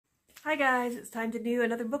Hi guys, it's time to do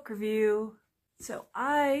another book review. So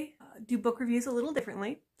I do book reviews a little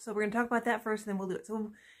differently. So we're going to talk about that first and then we'll do it.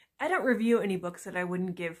 So I don't review any books that I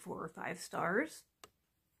wouldn't give 4 or 5 stars.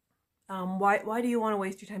 Why do you want to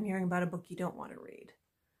waste your time hearing about a book you don't want to read?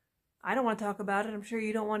 I don't want to talk about it. I'm sure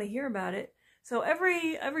you don't want to hear about it. So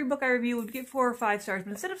every book I review would get 4 or 5 stars.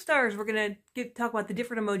 But instead of stars, we're going to talk about the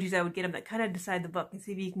different emojis I would get them that kind of decide the book and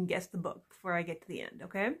see if you can guess the book before I get to the end,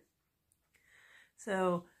 okay?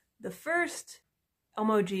 So the first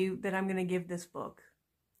emoji that I'm going to give this book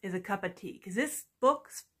is a cup of tea, because this book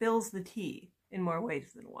spills the tea in more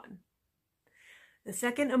ways than one. The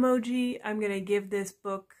second emoji I'm going to give this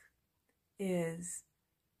book is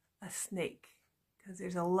a snake, because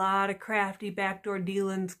there's a lot of crafty backdoor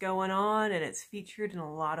dealings going on and it's featured in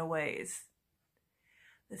a lot of ways.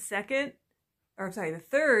 The third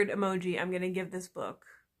emoji I'm going to give this book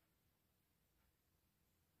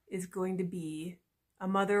is going to be a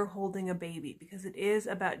mother holding a baby, because it is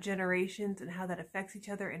about generations and how that affects each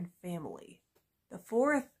other and family. The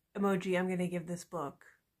fourth emoji I'm going to give this book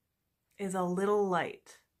is a little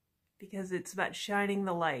light, because it's about shining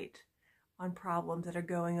the light on problems that are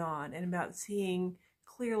going on and about seeing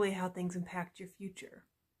clearly how things impact your future.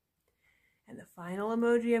 And the final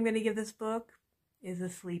emoji I'm going to give this book is a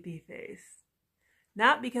sleepy face.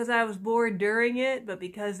 Not because I was bored during it, but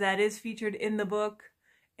because that is featured in the book.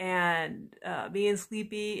 And being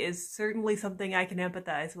sleepy is certainly something I can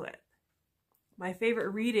empathize with. My favorite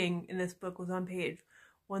reading in this book was on page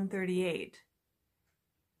 138,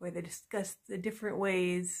 where they discuss the different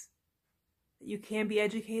ways that you can be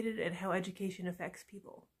educated and how education affects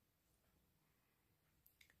people.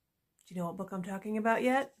 Do you know what book I'm talking about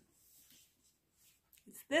yet?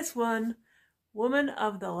 It's this one, Woman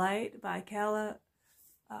of the Light by Calla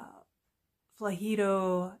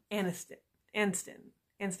Flahido Anstein,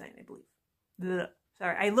 I believe. Ugh.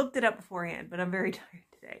 Sorry, I looked it up beforehand, but I'm very tired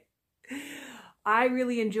today. I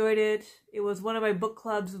really enjoyed it. It was one of my book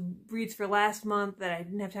club's reads for last month that I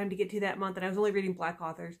didn't have time to get to that month, and I was only reading Black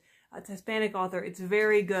authors. It's a Hispanic author. It's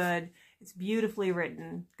very good. It's beautifully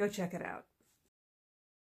written. Go check it out.